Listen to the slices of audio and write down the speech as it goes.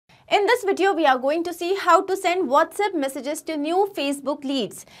In this video, we are going to see how to send WhatsApp messages to new Facebook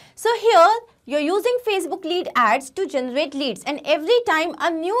leads. So here, you're using Facebook lead ads to generate leads, and every time a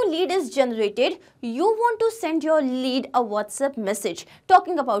new lead is generated, you want to send your lead a WhatsApp message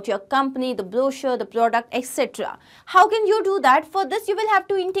talking about your company, the brochure, the product, etc. How can you do that? For this, you will have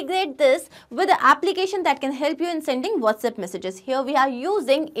to integrate this with the application that can help you in sending WhatsApp messages. Here we are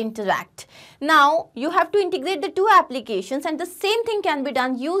using Interact. Now, you have to integrate the two applications, and the same thing can be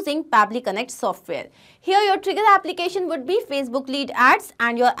done using Pabbly Connect software. Here your trigger application would be Facebook lead ads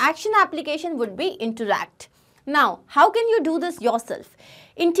and your action application would be Interact. Now, how can you do this yourself?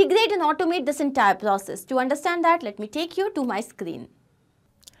 Integrate and automate this entire process. To understand that, let me take you to my screen.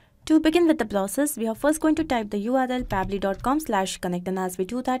 To begin with the process, we are first going to type the URL pabbly.com/connect, and as we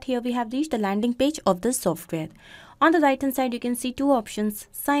do that, here we have reached the landing page of this software. On the right hand side, you can see two options,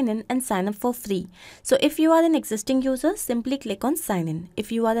 sign in and sign up for free. So if you are an existing user, simply click on sign in.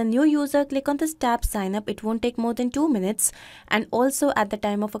 If you are a new user, click on this tab sign up. It won't take more than 2 minutes, and also at the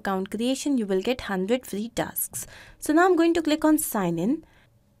time of account creation, you will get 100 free tasks. So now I'm going to click on sign in.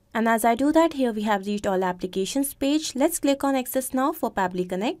 And as I do that, here we have reached all applications page. Let's click on access now for Pabbly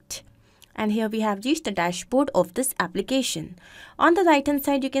Connect. And here we have reached the dashboard of this application. On the right hand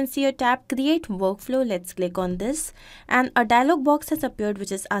side, you can see a tab create workflow. Let's click on this, and a dialog box has appeared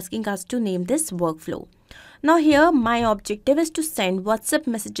which is asking us to name this workflow. Now here my objective is to send WhatsApp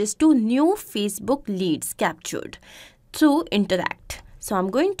messages to new Facebook leads captured through Interact. So I'm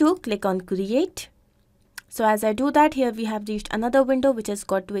going to click on create. So as I do that, here we have reached another window which has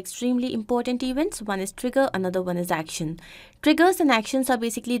got two extremely important events. One is trigger, another one is action. Triggers and actions are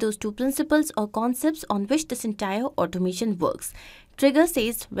basically those two principles or concepts on which this entire automation works. Trigger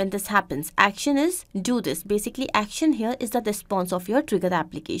says when this happens. Action is do this. Basically, action here is the response of your trigger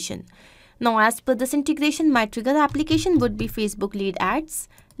application. Now, as per this integration, my trigger application would be Facebook lead ads.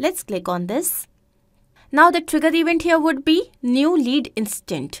 Let's click on this. Now the trigger event here would be new lead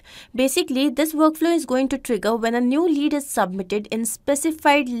instant. Basically, this workflow is going to trigger when a new lead is submitted in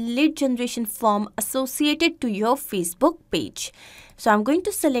specified lead generation form associated to your Facebook page. So I'm going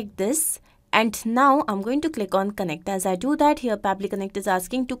to select this, and now I'm going to click on connect. As I do that, here Pabbly Connect is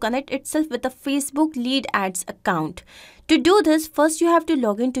asking to connect itself with a Facebook lead ads account. To do this, first you have to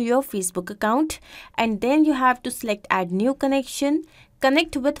log into your Facebook account, and then you have to select add new connection,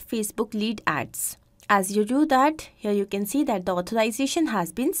 connect with Facebook lead ads. As you do that, here you can see that the authorization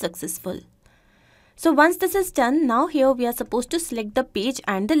has been successful. So once this is done, now here we are supposed to select the page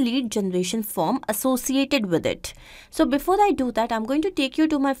and the lead generation form associated with it. So before I do that, I'm going to take you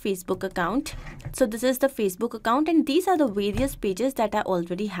to my Facebook account. So this is the Facebook account, and these are the various pages that I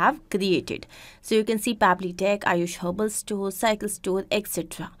already have created. So you can see Pabbly Tech, Ayush Herbal Store, Cycle Store,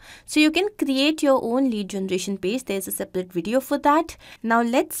 etc. So you can create your own lead generation page. There's a separate video for that. Now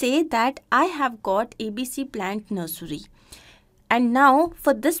let's say that I have got ABC Plant Nursery. And now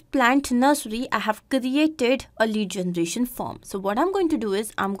for this plant nursery, I have created a lead generation form. So what I'm going to do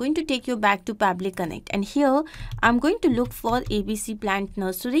is I'm going to take you back to Pabbly Connect, and here I'm going to look for ABC Plant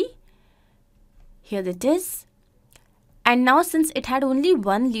Nursery. Here it is. And now since it had only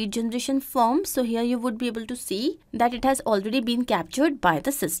one lead generation form, so here you would be able to see that it has already been captured by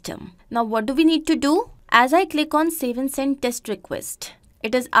the system. Now what do we need to do? As I click on save and send test request,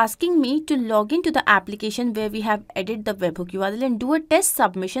 it is asking me to log into the application where we have added the webhook URL and do a test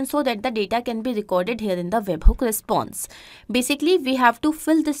submission so that the data can be recorded here in the webhook response. Basically, we have to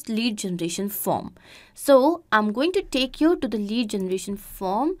fill this lead generation form. So I'm going to take you to the lead generation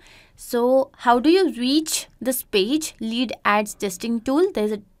form. So how do you reach this page, lead ads testing tool?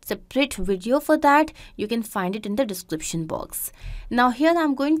 There's a separate video for that. You can find it in the description box. Now here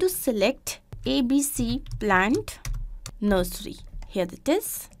I'm going to select ABC Plant Nursery. Here it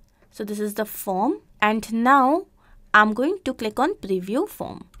is. So this is the form, and now I'm going to click on preview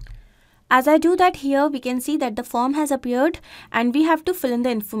form. As I do that, here we can see that the form has appeared, and we have to fill in the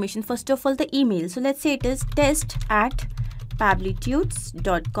information. First of all, the email. So let's say it is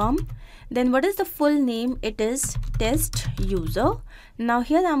test@pabblytudes.com. Then what is the full name? It is test user. Now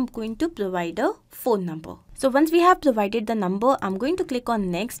here I'm going to provide a phone number. So once we have provided the number, I'm going to click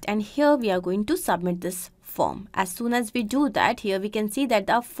on next, and here we are going to submit this form. As soon as we do that, here we can see that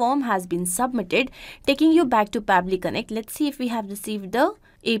the form has been submitted, taking you back to Pabbly Connect. Let's see if we have received the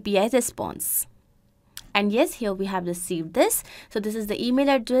API response. And yes, here we have received this. So this is the email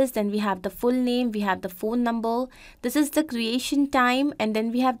address, then we have the full name, we have the phone number, this is the creation time, and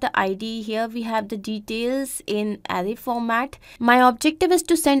then we have the ID. Here we have the details in array format. My objective is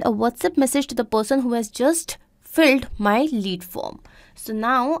to send a WhatsApp message to the person who has just filled my lead form. So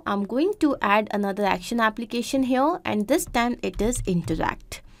now I'm going to add another action application here, and this time it is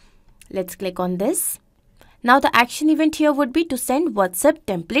Interact. Let's click on this. Now the action event here would be to send WhatsApp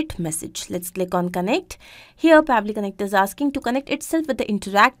template message. Let's click on connect. Here Pabbly Connect is asking to connect itself with the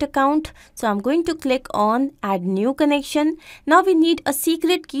Interact account. So I'm going to click on add new connection. Now we need a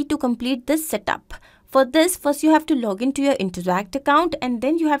secret key to complete this setup. For this, first you have to log into your Interact account and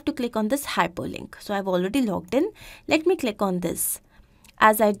then you have to click on this hyperlink. So I've already logged in. Let me click on this.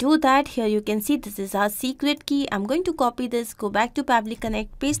 As I do that, here you can see this is our secret key. I'm going to copy this, go back to Pabbly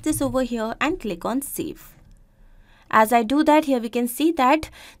Connect, paste this over here and click on save. As I do that, here we can see that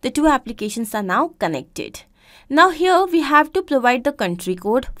the two applications are now connected. Now here we have to provide the country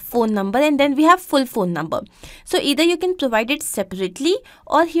code, phone number, and then we have full phone number. So either you can provide it separately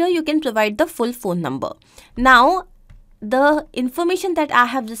or here you can provide the full phone number. Now the information that I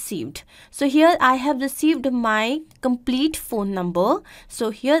have received. So here I have received my complete phone number. So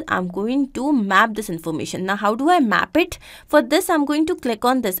here I'm going to map this information. Now how do I map it? For this I'm going to click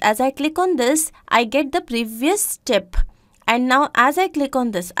on this. As I click on this, I get the previous step. And now as I click on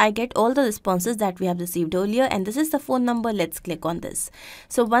this, I get all the responses that we have received earlier. And this is the phone number. Let's click on this.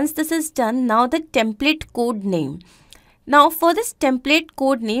 So once this is done, now the template code name. Now for this template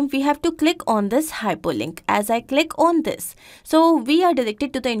code name, we have to click on this hyperlink. As I click on this, so we are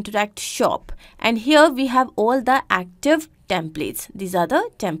directed to the Interact shop and here we have all the active templates. These are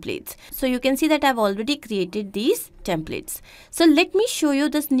the templates. So you can see that I've already created these templates. So let me show you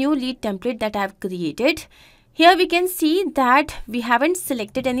this new lead template that I've created. Here we can see that we haven't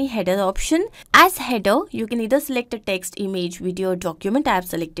selected any header option. As header, you can either select a text, image, video, document. I have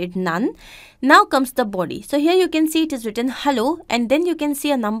selected none. Now comes the body. So here you can see it is written hello and then you can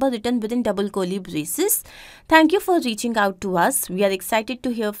see a number written within double curly braces. Thank you for reaching out to us. We are excited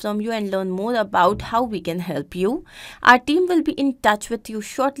to hear from you and learn more about how we can help you. Our team will be in touch with you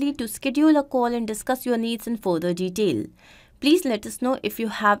shortly to schedule a call and discuss your needs in further detail. Please let us know if you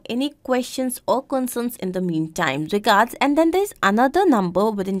have any questions or concerns in the meantime. Regards, and then there is another number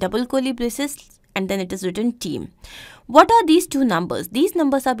within double curly braces and then it is written team. What are these two numbers? These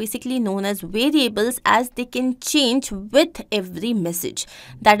numbers are basically known as variables as they can change with every message.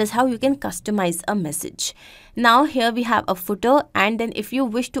 That is how you can customize a message. Now here we have a footer and then if you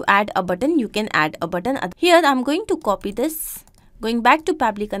wish to add a button, you can add a button. Here I'm going to copy this. Going back to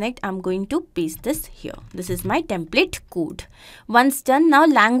Pabbly Connect, I'm going to paste this here. This is my template code. Once done, now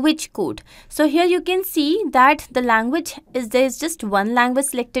language code. So here you can see that the language is, there is just one language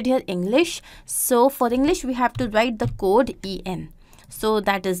selected here, English. So for English, we have to write the code EN. So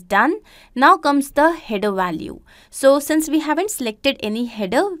that is done. Now comes the header value. So since we haven't selected any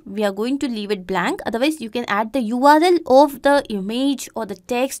header, we are going to leave it blank. Otherwise, you can add the URL of the image or the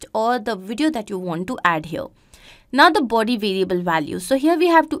text or the video that you want to add here. Now the body variable value. So here we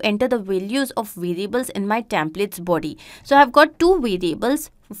have to enter the values of variables in my template's body. So I've got two variables.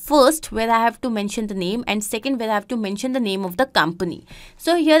 First, where I have to mention the name and second, where I have to mention the name of the company.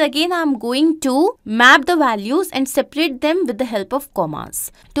 So here again, I'm going to map the values and separate them with the help of commas.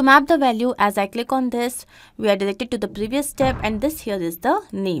 To map the value, as I click on this, we are directed to the previous step and this here is the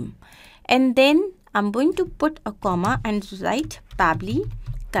name. And then I'm going to put a comma and write Pabbly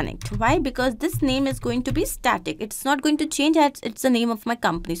Connect. Why? Because this name is going to be static. It's not going to change as it's the name of my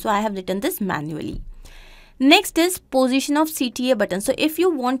company. So I have written this manually. Next is position of CTA button. So if you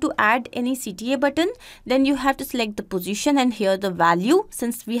want to add any CTA button, then you have to select the position and here the value.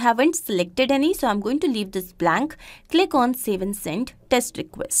 Since we haven't selected any, so I'm going to leave this blank. Click on save and send test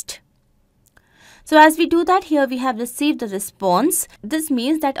request. So as we do that, here we have received the response. This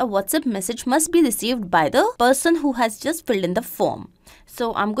means that a WhatsApp message must be received by the person who has just filled in the form.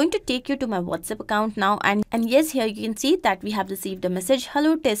 So I'm going to take you to my WhatsApp account now and yes, here you can see that we have received a message,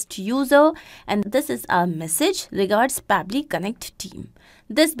 hello test user, and this is our message, regards Pabbly Connect team.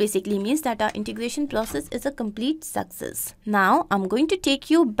 This basically means that our integration process is a complete success. Now I'm going to take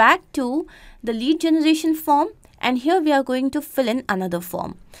you back to the lead generation form and here we are going to fill in another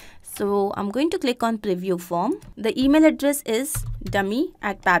form. So I'm going to click on preview form. The email address is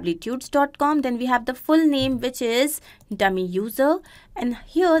dummy@pabblytudes.com. Then we have the full name, which is dummy user. And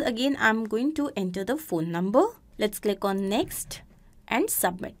here again, I'm going to enter the phone number. Let's click on next and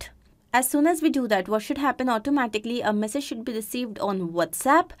submit. As soon as we do that, what should happen automatically? A message should be received on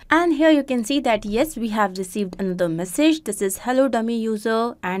WhatsApp. And here you can see that yes, we have received another message. This is hello dummy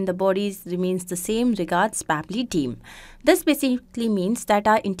user and the body remains the same, regards Pabbly team. This basically means that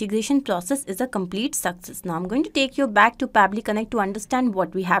our integration process is a complete success. Now I'm going to take you back to Pabbly Connect to understand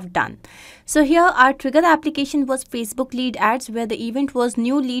what we have done. So here our trigger application was Facebook lead ads, where the event was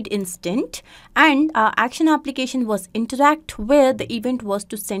new lead instant, and our action application was interact, where the event was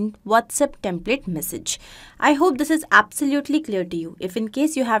to send WhatsApp template message. I hope this is absolutely clear to you. If in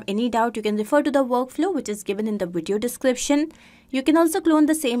case you have any doubt, you can refer to the workflow which is given in the video description. You can also clone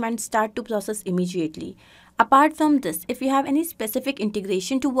the same and start to process immediately. Apart from this, if you have any specific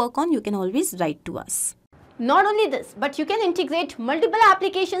integration to work on, you can always write to us. Not only this, but you can integrate multiple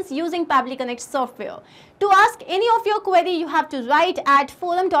applications using Pabbly Connect software. To ask any of your query, you have to write at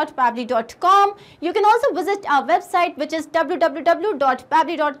forum.pabbly.com. You can also visit our website, which is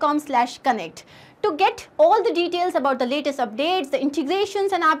www.pabbly.com/connect. To get all the details about the latest updates, the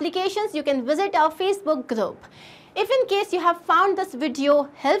integrations and applications, you can visit our Facebook group. If in case you have found this video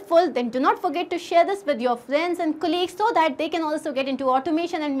helpful, then do not forget to share this with your friends and colleagues so that they can also get into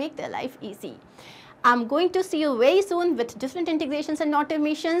automation and make their life easy. I'm going to see you very soon with different integrations and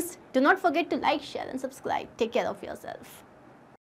automations. Do not forget to like, share and subscribe. Take care of yourself.